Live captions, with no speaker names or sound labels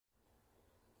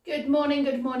Good morning,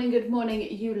 good morning, good morning,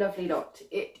 you lovely lot.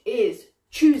 It is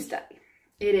Tuesday.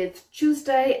 It is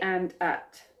Tuesday and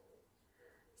at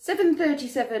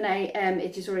 7:37 a.m.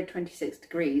 it is already 26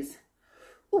 degrees.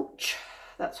 Ouch,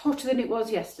 that's hotter than it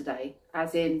was yesterday,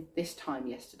 as in this time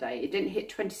yesterday. It didn't hit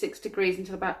 26 degrees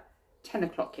until about 10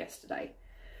 o'clock yesterday.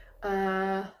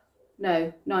 No,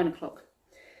 9 o'clock.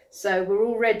 So we're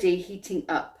already heating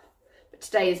up. But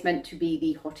today is meant to be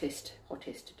the hottest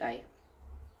day.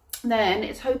 Then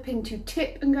it's hoping to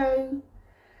tip and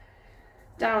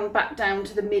go back down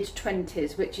to the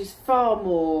mid-20s, which is far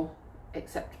more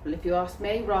acceptable if you ask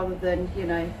me, rather than, you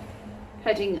know,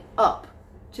 heading up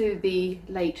to the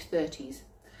late 30s.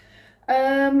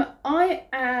 I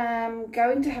am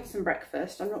going to have some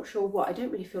breakfast. I'm not sure what. I don't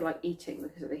really feel like eating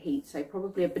because of the heat, so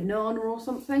probably a banana or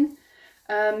something.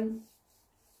 And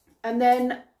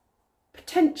then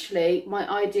potentially my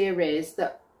idea is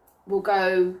that we'll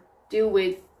go deal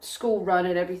with school run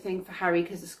and everything for Harry,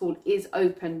 because the school is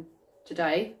open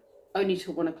today, only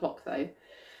till 1 o'clock though.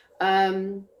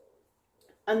 And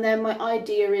then my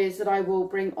idea is that I will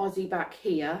bring Ozzy back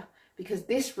here, because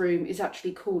this room is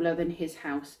actually cooler than his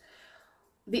house.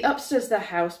 The upstairs of the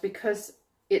house, because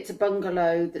it's a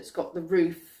bungalow that's got the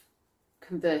roof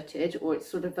converted, or it's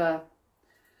sort of a,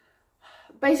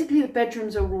 basically the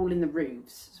bedrooms are all in the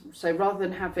roofs. So rather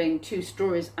than having 2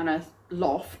 stories and a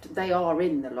loft, they are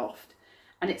in the loft.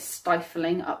 And it's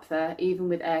stifling up there, even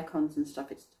with air cons and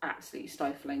stuff, it's absolutely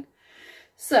stifling.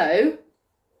 So,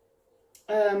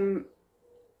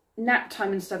 nap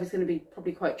time and stuff is going to be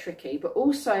probably quite tricky, but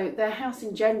also their house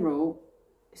in general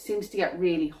seems to get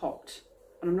really hot,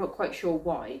 and I'm not quite sure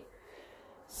why.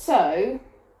 So,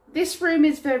 this room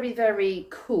is very, very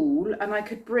cool, and I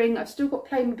could bring, I've still got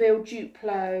Playmobil,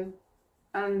 Duplo,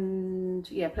 and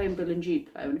yeah, Playmobil and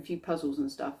Duplo, and a few puzzles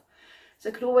and stuff. So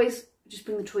I could always just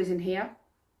bring the toys in here,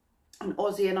 and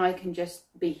Ozzy and I can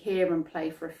just be here and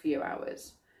play for a few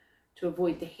hours to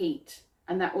avoid the heat.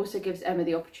 And that also gives Emma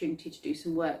the opportunity to do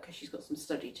some work, because she's got some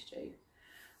study to do.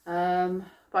 But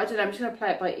I don't know, I'm just going to play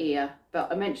it by ear.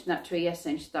 But I mentioned that to her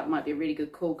yesterday, and she said that might be a really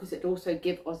good call, because it'd also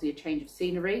give Ozzy a change of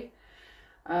scenery.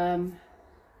 I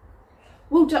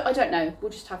don't know,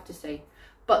 we'll just have to see.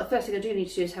 But the first thing I do need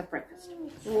to do is have breakfast.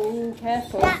 Oh,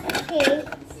 careful.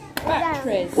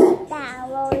 Batteries.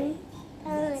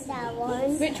 That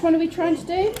one. Which one are we trying to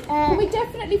do? Can we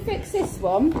definitely fix this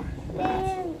one?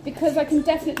 Because I can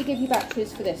definitely give you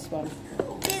batteries for this one.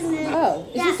 Oh,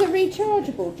 is this a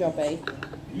rechargeable jobby?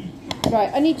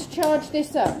 Right, I need to charge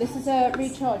this up. This is a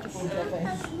rechargeable jobby.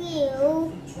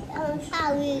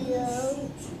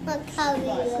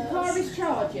 Right, the car is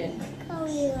charging. Are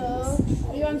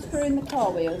you unscrewing the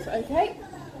car wheels? Okay.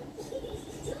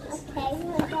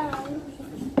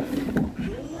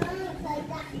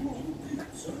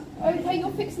 Okay,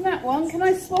 you're fixing that one. Can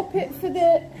I swap it for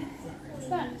that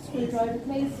screwdriver,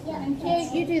 please? Thank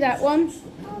you. You do that one.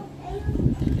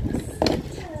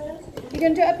 You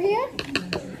going to do it up here?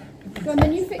 Go on,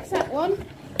 then you fix that one.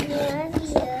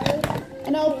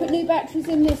 And I'll put new batteries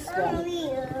in this one.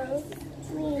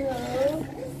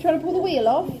 Trying to pull the wheel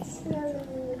off?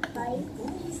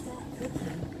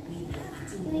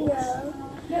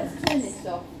 Let's turn this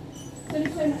off. It's only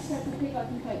so much Peppa Pig I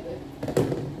can cope with.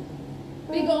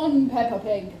 Be gone, Peppa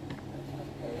Pig.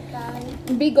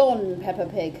 Be gone, Peppa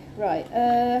Pig. Right,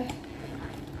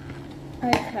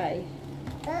 okay.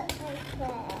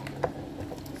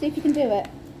 See if you can do it.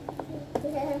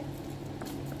 Yeah.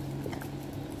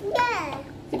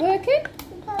 Is it working?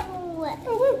 Oh,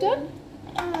 well done.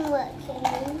 I'm working.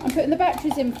 I'm putting the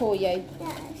batteries in for you.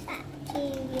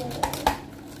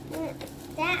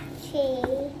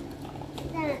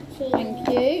 Thank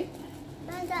you.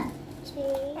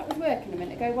 That was working a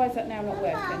minute ago. Why is that now not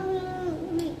working?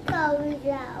 There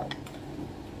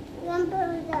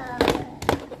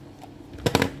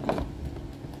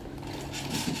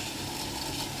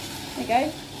you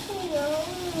go.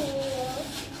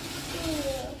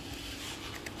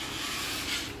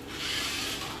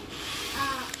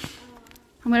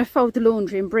 I'm going to fold the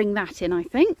laundry and bring that in, I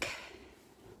think.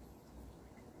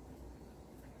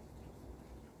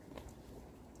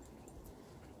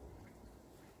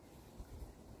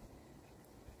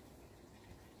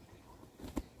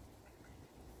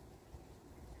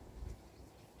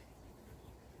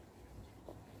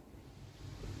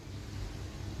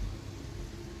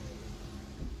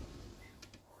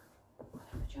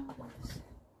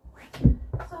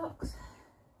 Socks.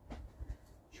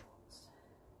 Shorts.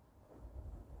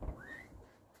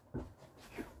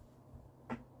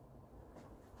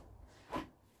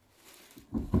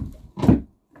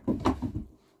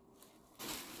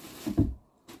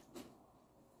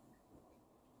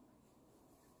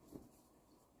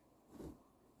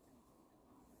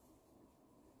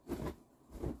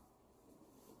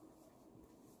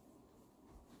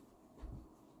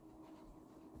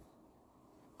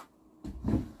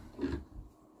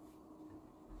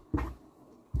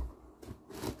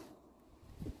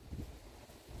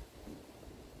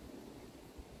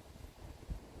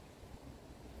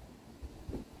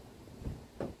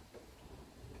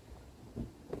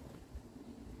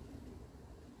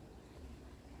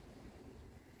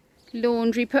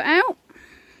 Laundry put out.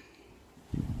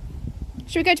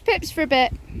 Should we go to Pip's for a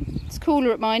bit? It's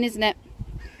cooler at mine, isn't it?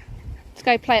 Let's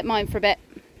go play at mine for a bit.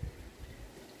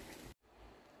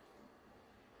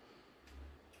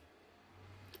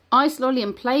 Ice lolly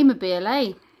and Playmobil, eh?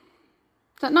 Is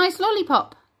that nice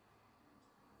lollipop?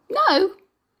 No.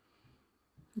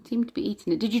 I seem to be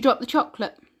eating it. Did you drop the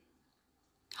chocolate?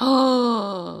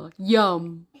 Oh,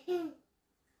 yum.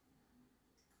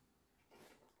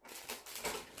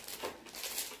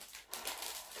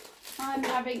 I'm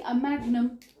having a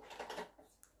Magnum.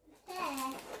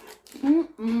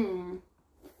 Mm-mm.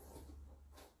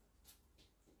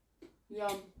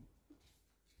 Yum.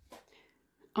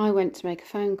 I went to make a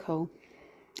phone call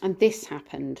and this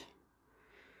happened.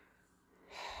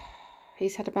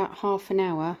 He's had about half an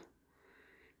hour,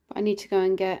 but I need to go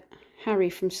and get Harry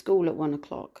from school at 1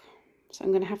 o'clock. So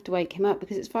I'm going to have to wake him up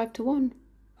because it's 5 to 1.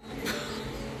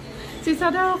 So he's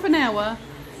had half an hour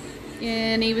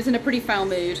and he was in a pretty foul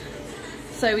mood.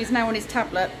 So he's now on his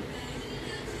tablet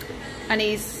and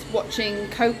he's watching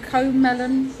Coco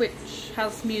Melon, which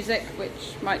has music,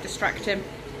 which might distract him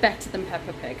better than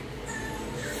Peppa Pig.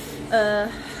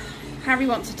 Harry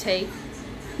wants a tea.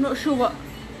 I'm not sure what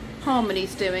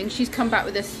Harmony's doing. She's come back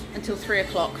with us until 3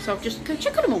 o'clock, so I'll just go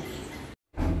check on them all.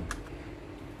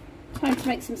 Time to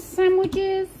make some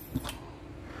sandwiches.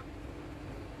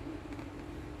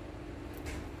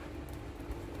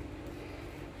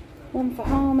 One for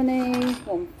Harmony,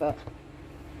 one for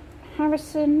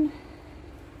Harrison.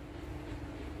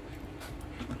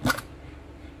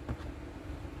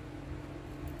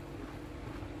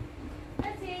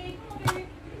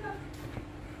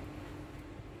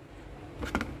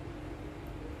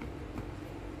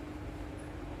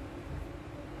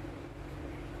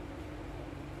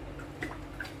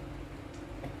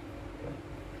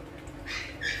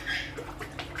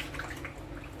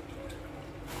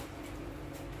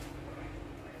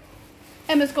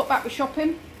 Emma's got back with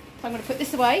shopping, so I'm going to put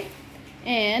this away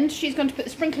and she's going to put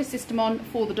the sprinkler system on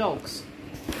for the dogs.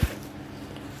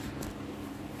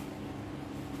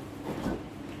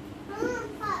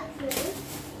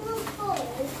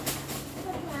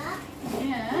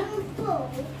 Yeah.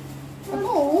 A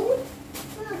ball?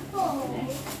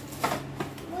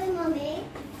 Where's Mummy?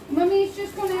 Mummy's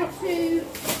just gone out to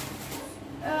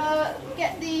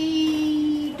get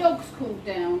the dogs cooled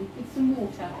down with some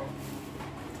water.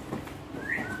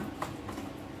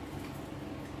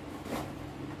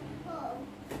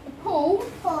 Pool.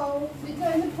 We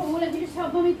go in the pool. Let me just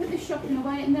help Mummy put this shopping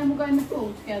away and then we'll go in the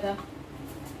pool together.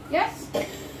 Yes?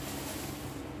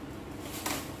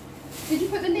 Did you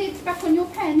put the lids back on your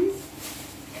pens?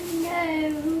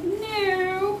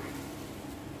 No.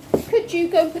 Could you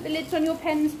go and put the lids on your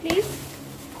pens, please?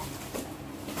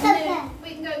 And then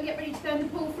we can go and get ready to go in the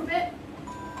pool for a bit.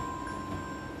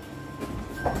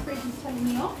 The fridge is telling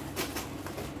me off.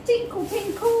 Tinkle,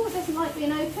 tinkle. It doesn't like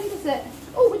being open, does it?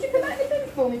 Oh, would you put that in the bin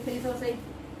for me, please, Ozzy?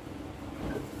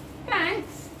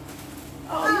 Thanks.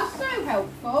 Oh, you're so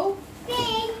helpful.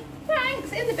 Bin.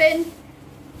 Thanks, in the bin.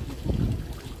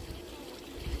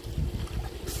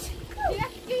 You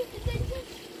have to go to the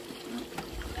dentist?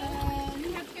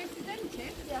 You have to go to the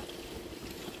dentist? Yeah.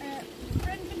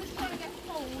 Brendan was trying to get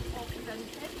hold of the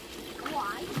dentist.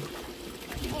 Why?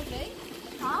 Ozzy,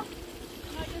 Huh?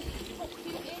 can I just pop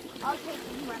you in? I'll take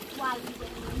the breath while you're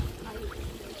doing it.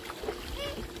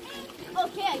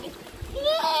 Okay, I guess.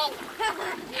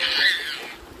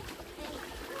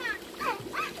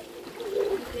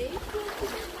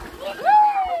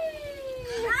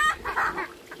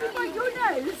 Like your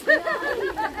nose.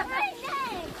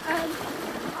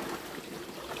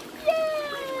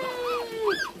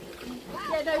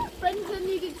 Yeah, no, Brendan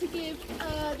needed to give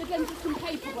the dentist some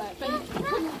paperwork, but he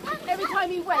couldn't, every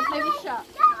time he went, they were shut.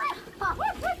 Do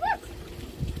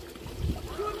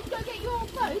you want to go get your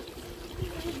boat?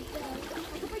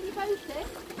 I can bring your boat in.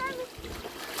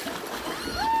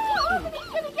 Oh, he's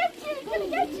going to get you, he's going to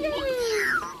get you.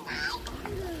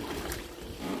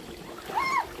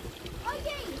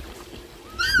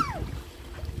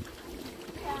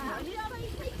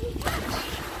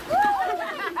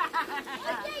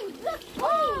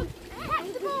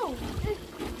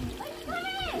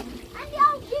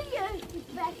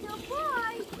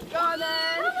 Go on then.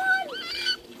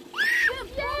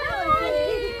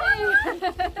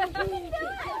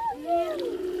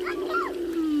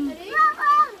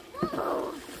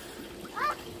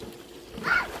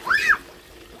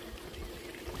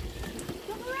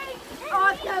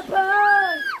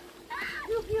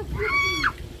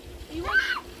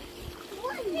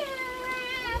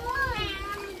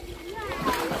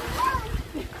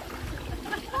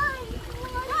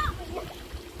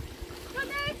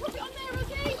 Put it on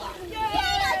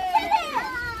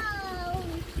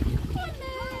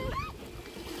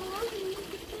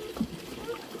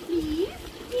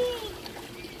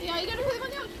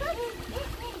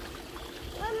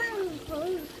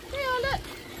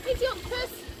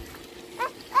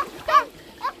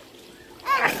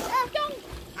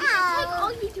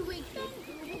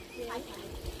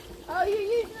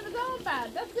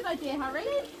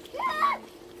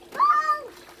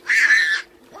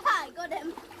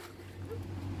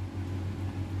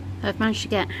I've managed to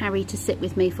get Harry to sit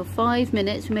with me for 5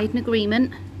 minutes. We made an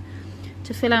agreement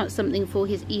to fill out something for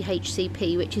his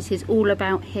EHCP, which is his all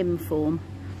about him form.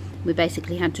 We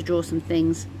basically had to draw some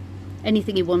things,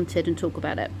 anything he wanted, and talk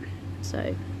about it.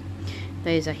 So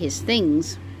those are his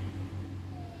things.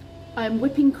 I'm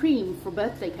whipping cream for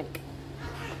birthday cake.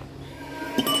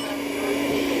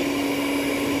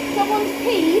 Someone's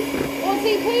peed?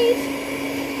 Ozzy peed?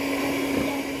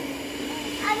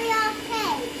 Are we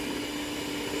okay?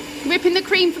 Whipping the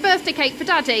cream for birthday cake for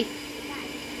Daddy?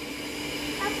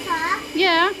 Papa?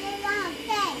 Yeah. We want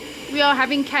cake. We are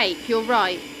having cake, you're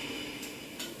right.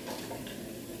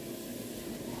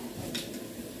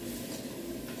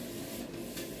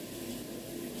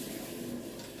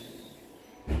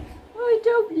 I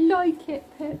don't like it,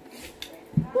 Pip.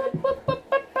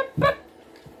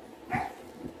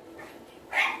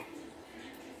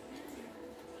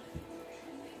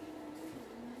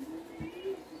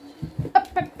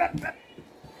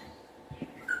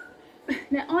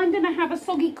 Now I'm going to have a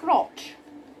soggy crotch.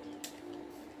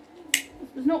 This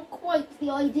was not quite the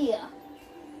idea.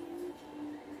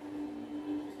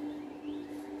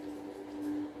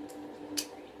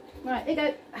 Right, there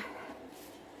you go.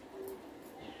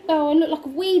 Oh, I look like a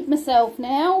weed myself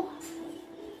now.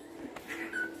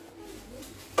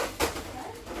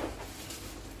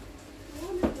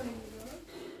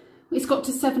 It's got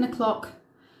to 7 o'clock.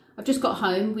 I've just got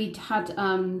home. We'd had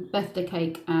birthday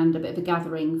cake and a bit of a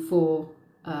gathering for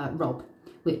Rob,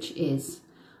 which is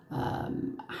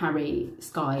Harry,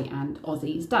 Sky and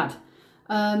Ozzy's dad.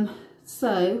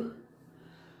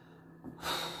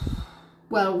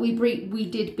 Well, we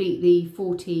did beat the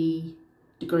 40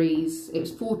 degrees. It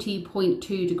was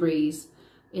 40.2 degrees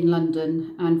in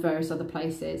London and various other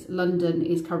places. London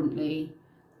is currently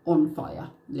on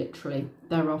fire, literally.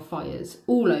 There are fires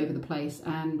all over the place,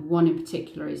 and one in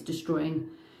particular is destroying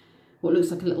what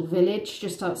looks like a little village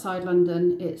just outside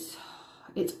London. It's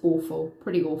awful,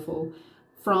 pretty awful.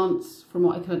 France, from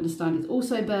what I can understand, is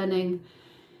also burning.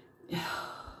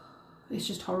 It's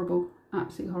just horrible,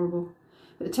 absolutely horrible.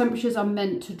 But the temperatures are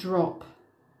meant to drop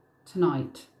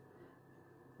tonight.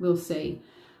 We'll see.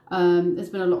 There's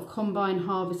been a lot of combine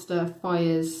harvester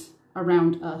fires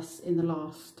around us in the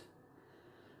last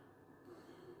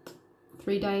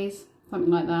 3 days,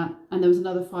 something like that. And there was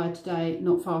another fire today,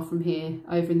 not far from here,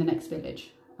 over in the next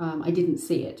village. I didn't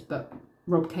see it, but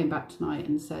Rob came back tonight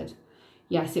and said,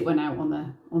 yes, it went out on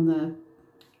the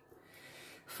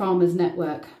farmers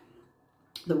network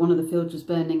that one of the fields was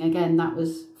burning. Again, that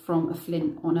was from a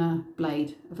flint on a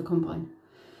blade of a combine.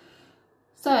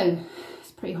 So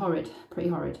it's pretty horrid, pretty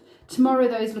horrid. Tomorrow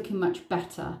though is looking much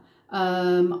better.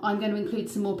 I'm going to include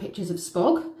some more pictures of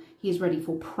Spog. He is ready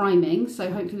for priming,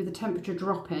 so hopefully with the temperature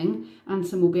dropping,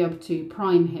 Anson will be able to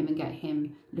prime him and get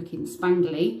him looking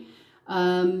spangly.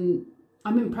 I'm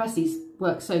impressed he's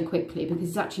worked so quickly because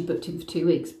he's actually booked him for 2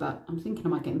 weeks, but I'm thinking I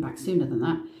might get him back sooner than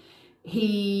that.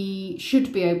 He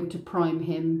should be able to prime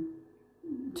him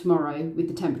tomorrow with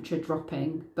the temperature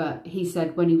dropping, but he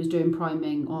said when he was doing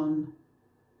priming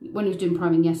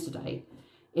yesterday,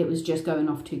 it was just going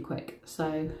off too quick.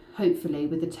 So hopefully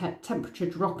with the temperature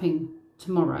dropping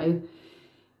tomorrow,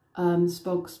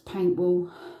 Spog's paint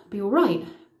will be all right.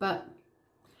 But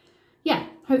yeah,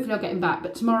 hopefully I'll get him back.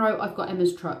 But tomorrow I've got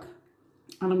Emma's truck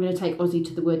and I'm going to take Ozzy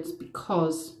to the woods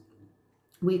because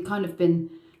we've kind of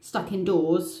been stuck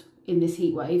indoors in this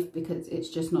heat wave because it's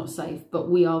just not safe. But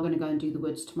we are going to go and do the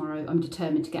woods tomorrow. I'm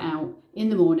determined to get out in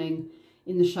the morning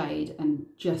in the shade and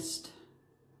just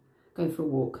go for a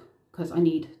walk because I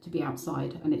need to be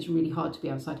outside and it's really hard to be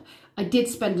outside. I did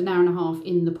spend an hour and a half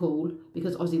in the pool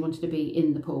because Ozzy wanted to be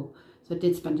in the pool. So I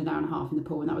did spend an hour and a half in the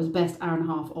pool and that was the best hour and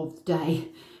a half of the day.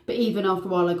 But even after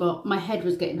a while my head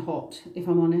was getting hot, if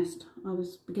I'm honest. I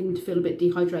was beginning to feel a bit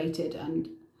dehydrated and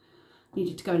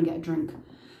needed to go and get a drink.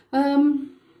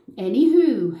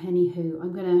 Anywho,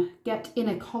 I'm going to get in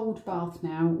a cold bath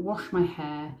now, wash my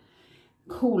hair,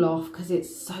 cool off because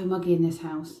it's so muggy in this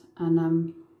house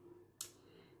and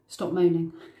stop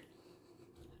moaning.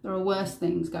 There are worse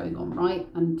things going on, right?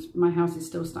 And my house is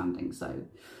still standing, so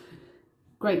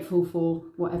grateful for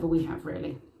whatever we have,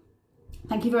 really.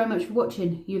 Thank you very much for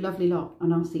watching, you lovely lot,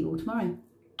 and I'll see you all tomorrow.